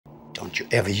Don't you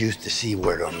ever use the C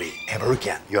word on me, ever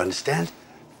again. You understand?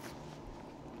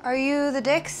 Are you the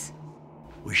Dicks?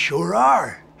 We sure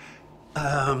are.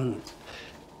 And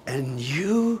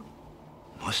you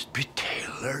must be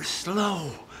Taylor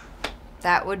Slow.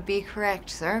 That would be correct,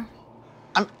 sir.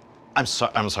 I'm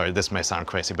sorry, this may sound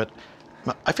crazy, but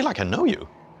I feel like I know you.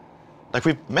 Like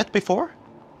we've met before?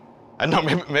 I know,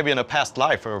 maybe in a past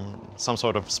life or some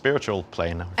sort of spiritual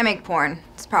plane. I make porn.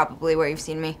 It's probably where you've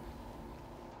seen me.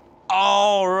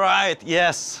 Oh, right,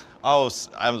 yes. Oh,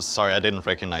 I'm sorry, I didn't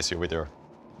recognize you with your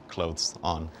clothes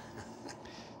on.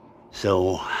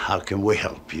 So, how can we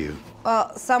help you?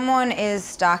 Well, someone is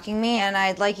stalking me, and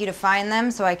I'd like you to find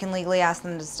them so I can legally ask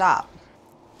them to stop.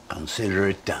 Consider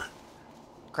it done.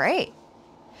 Great.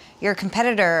 Your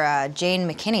competitor, Jane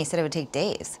McKinney, said it would take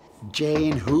days.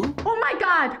 Jane who? Oh my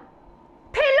God!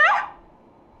 Taylor?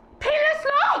 Taylor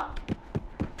Slow?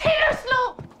 Taylor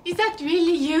Slow? Is that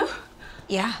really you?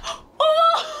 Yeah.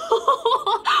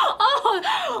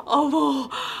 Oh,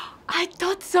 I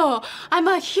thought so. I'm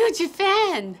a huge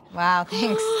fan. Wow,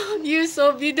 thanks. You're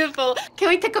so beautiful. Can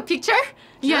we take a picture? Sure.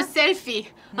 Your selfie.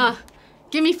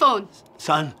 Give me phone.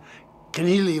 Son, can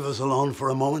you leave us alone for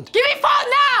a moment? Give me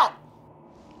phone now!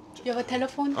 You have a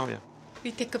telephone? Oh, yeah.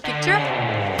 We take a picture?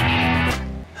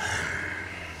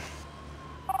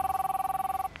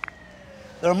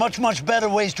 There are much, much better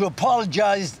ways to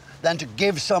apologize than to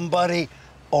give somebody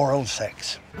oral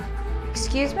sex.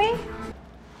 Excuse me?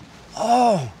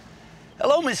 Oh,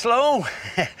 hello, Miss Slow.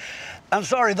 I'm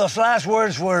sorry, those last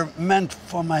words were meant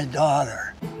for my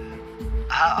daughter.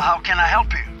 How can I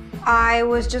help you? I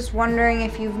was just wondering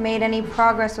if you've made any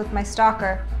progress with my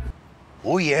stalker.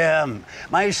 Oh, yeah.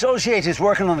 My associate is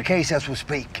working on the case as we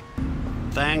speak.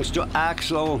 Thanks to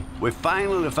Axel, we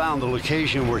finally found the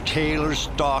location where Taylor's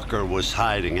stalker was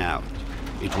hiding out.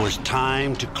 It was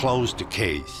time to close the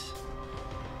case.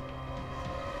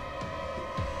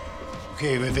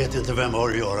 Okej, vi vet inte vem har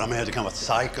att göra med. Det kan vara ett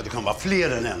psycho, det kan vara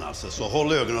fler än en alltså. Så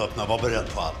håll ögonen öppna, var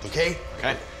beredd på allt, okej?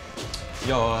 Okej.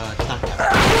 Jag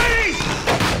knackar.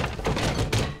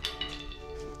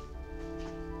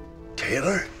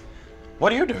 Taylor?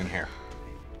 What are you doing here?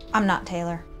 I'm not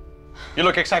Taylor. You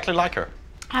look exactly like her.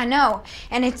 I know,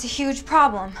 and it's a huge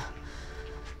problem.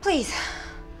 Please,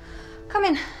 come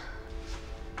in.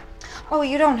 Oh,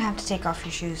 you don't have to take off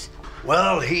your shoes.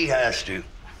 Well, he has to.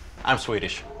 I'm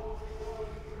Swedish.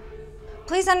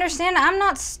 Please understand, I'm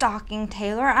not stalking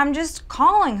Taylor. I'm just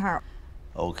calling her.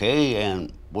 Okay,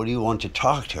 and what do you want to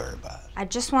talk to her about? I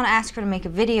just want to ask her to make a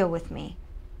video with me.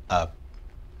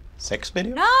 Sex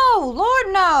video? No, Lord,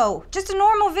 no. Just a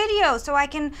normal video so I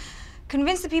can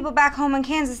convince the people back home in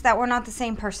Kansas that we're not the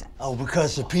same person. Oh,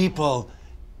 because the people,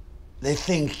 they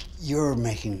think you're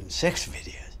making sex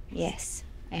videos. Yes,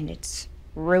 and it's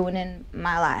ruining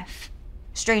my life.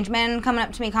 Strange men coming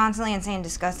up to me constantly and saying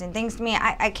disgusting things to me.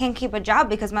 I can't keep a job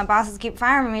because my bosses keep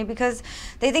firing me because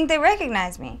they think they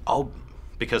recognize me. Oh,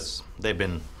 because they've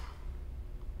been,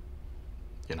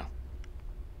 you know.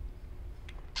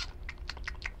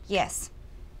 Yes.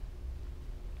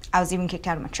 I was even kicked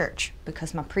out of my church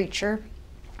because my Preacher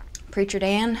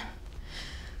Dan,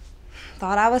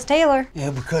 thought I was Taylor.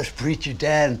 Yeah, because Preacher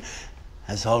Dan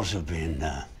has also been,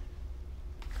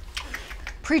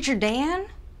 Preacher Dan?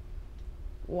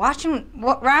 Watching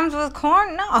what rhymes with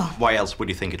corn? No. Why else would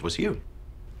you think it was you?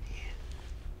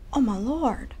 Oh, my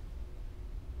Lord.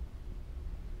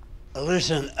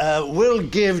 Listen, we'll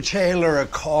give Taylor a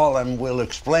call and we'll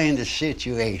explain the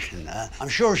situation. I'm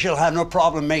sure she'll have no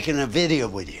problem making a video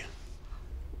with you.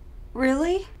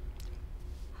 Really?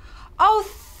 Oh,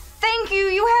 thank you.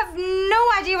 You have no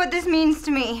idea what this means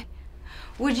to me.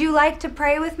 Would you like to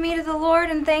pray with me to the Lord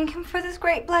and thank Him for this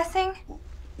great blessing?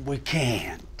 We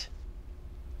can't.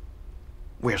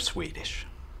 We're Swedish.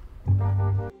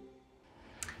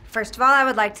 First of all, I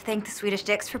would like to thank the Swedish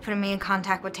Dicks for putting me in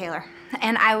contact with Taylor.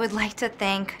 And I would like to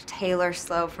thank Taylor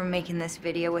Slow for making this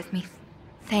video with me.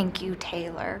 Thank you,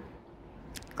 Taylor.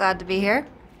 Glad to be here.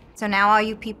 So now all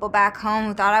you people back home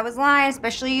who thought I was lying,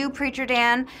 especially you, Preacher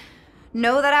Dan,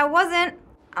 know that I wasn't.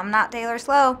 I'm not Taylor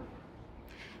Slow.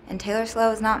 And Taylor Slow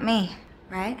is not me,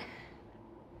 right?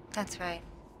 That's right.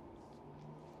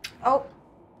 Oh.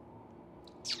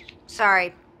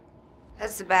 Sorry.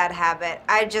 That's a bad habit.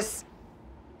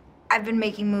 I've been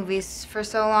making movies for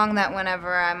so long that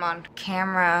whenever I'm on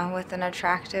camera with an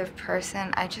attractive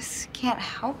person, I just can't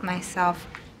help myself.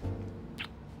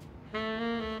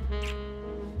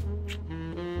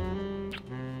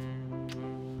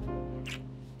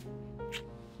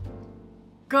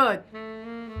 Good.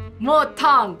 More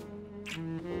tongue.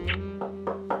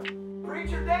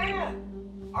 Preacher Dan,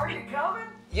 are you coming?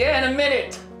 Yeah, in a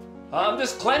minute. I'm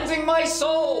just cleansing my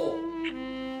soul.